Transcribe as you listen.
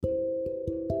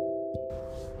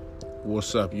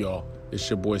What's up, y'all? It's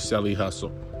your boy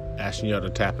Cellyhussle, asking y'all to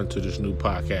tap into this new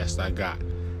podcast I got,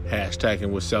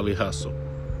 Hashtagin with Cellyhussle.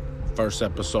 First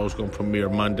episode's going to premiere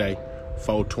Monday,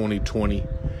 4/20/20,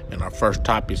 and our first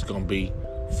topic's going to be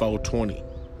 4/20.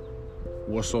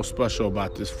 What's so special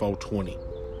about this 4/20?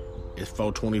 It's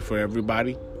 4/20 for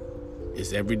everybody.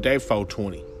 It's every day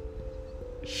 4/20.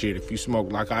 Shit, if you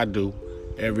smoke like I do,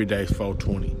 every day's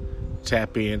 4/20.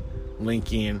 Tap in,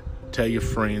 link in, tell your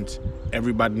friends.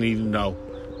 Everybody need to know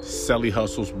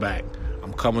Cellyhussle's back.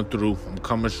 I'm coming through. I'm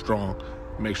coming strong.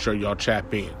 Make sure y'all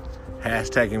tap in.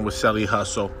 Hashtagin with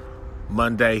Cellyhussle.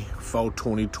 Monday,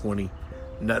 4/20/20.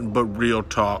 Nothing but real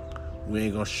talk. We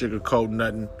ain't gonna sugarcoat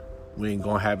nothing. We ain't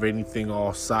gonna have anything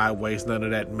all sideways. None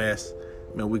of that mess.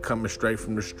 Man, we coming straight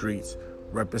from the streets.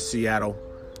 Repping Seattle.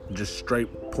 Just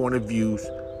straight point of views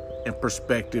and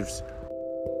perspectives